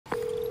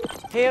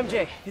Hey,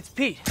 MJ, it's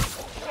Pete.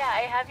 Yeah,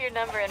 I have your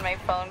number in my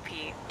phone,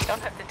 Pete.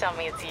 Don't have to tell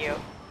me it's you.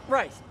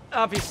 Right,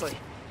 obviously.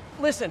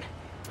 Listen,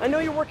 I know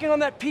you're working on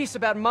that piece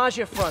about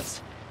Maggia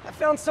fronts. I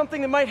found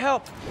something that might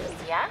help.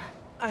 Yeah?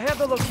 I have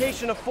the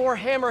location of 4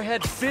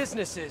 Hammerhead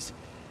businesses,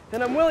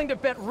 and I'm willing to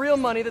bet real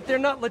money that they're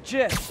not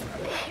legit.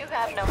 You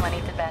have no money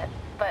to bet,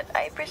 but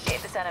I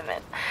appreciate the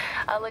sentiment.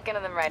 I'll look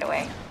into them right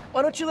away.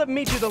 Why don't you let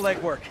me do the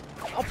legwork?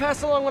 I'll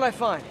pass along what I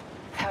find.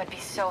 That would be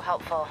so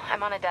helpful.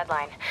 I'm on a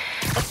deadline.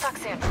 Let's talk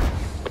soon.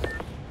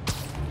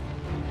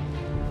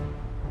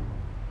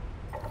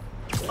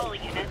 All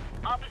units,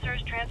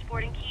 officers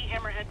transporting key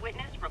Hammerhead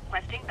witness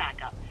requesting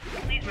backup.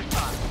 Please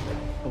respond.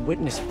 A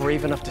witness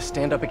brave enough to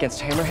stand up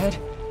against Hammerhead?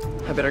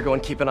 I better go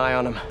and keep an eye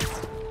on him.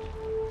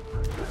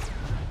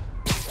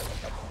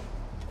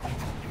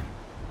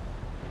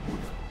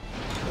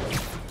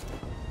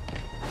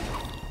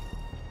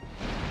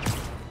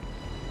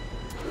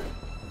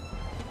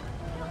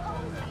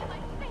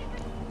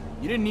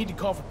 You didn't need to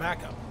call for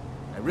backup.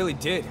 I really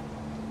did.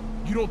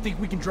 You don't think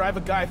we can drive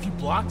a guy a few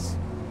blocks?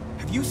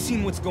 Have you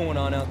seen what's going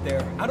on out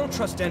there? I don't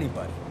trust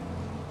anybody.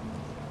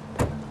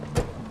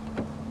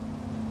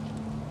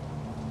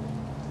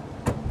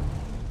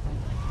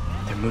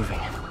 They're moving.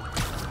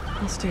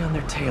 I'll stay on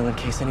their tail in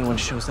case anyone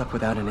shows up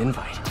without an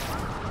invite.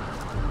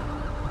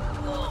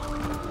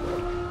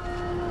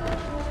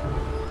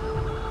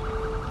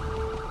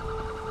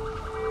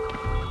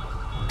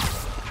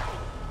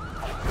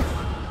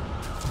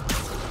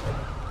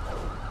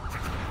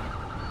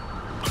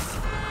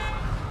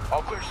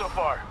 All clear so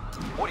far.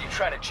 What, are you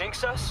trying to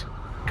jinx us?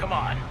 Come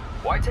on,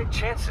 why take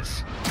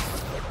chances?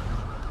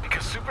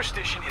 Because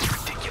superstition is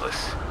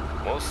ridiculous.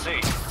 We'll see.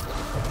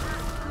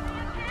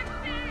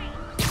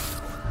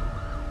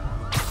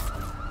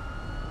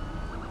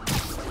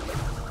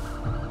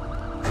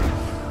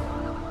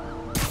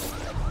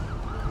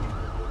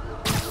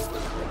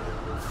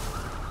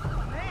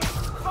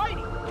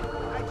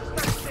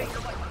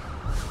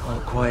 All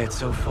quiet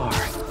so far.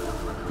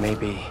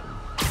 Maybe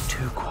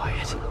too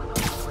quiet.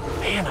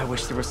 Man, I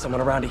wish there was someone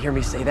around to hear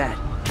me say that.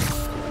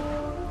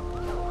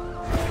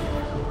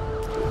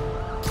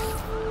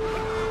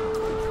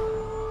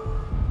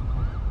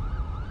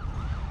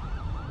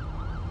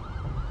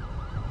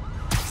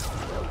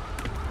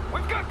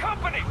 We've got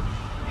company!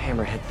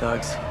 Hammerhead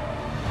thugs.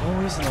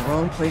 Always in the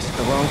wrong place at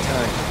the wrong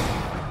time.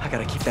 I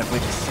gotta keep that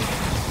witness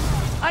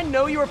safe. I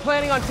know you were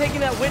planning on taking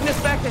that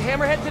witness back to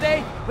Hammerhead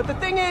today, but the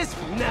thing is,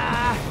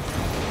 nah.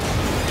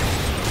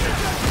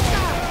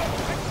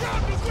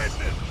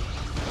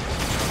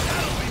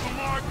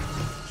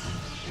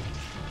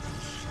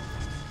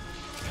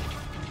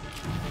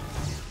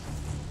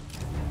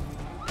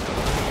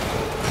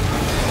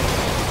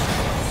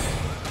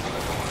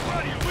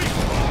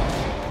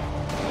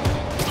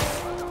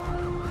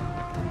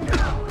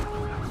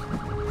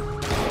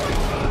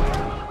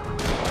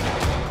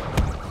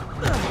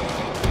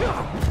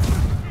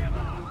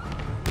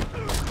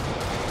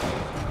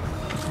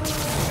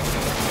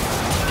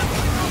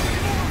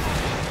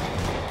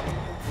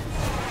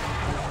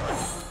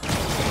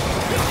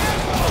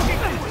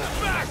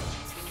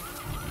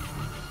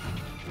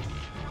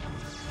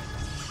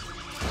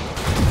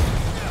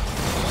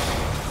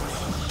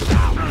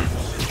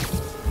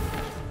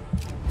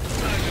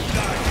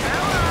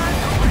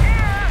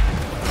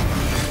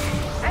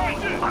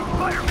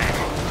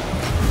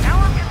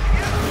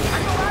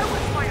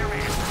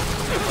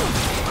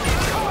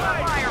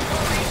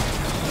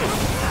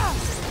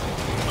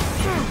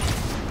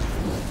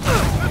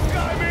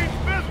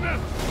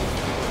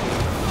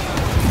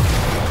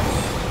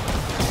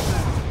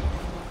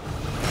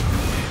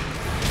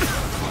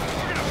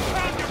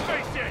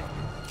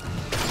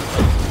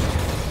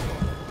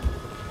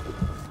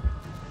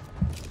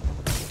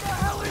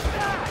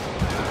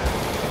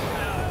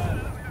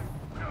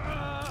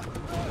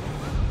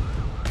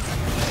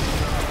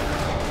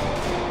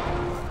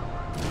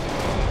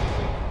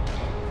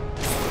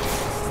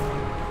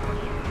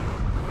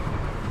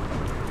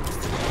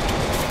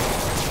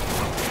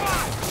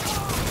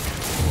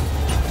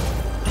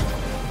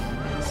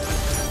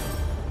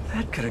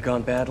 Could have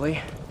gone badly.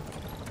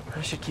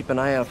 I should keep an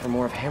eye out for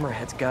more of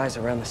Hammerhead's guys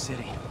around the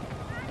city.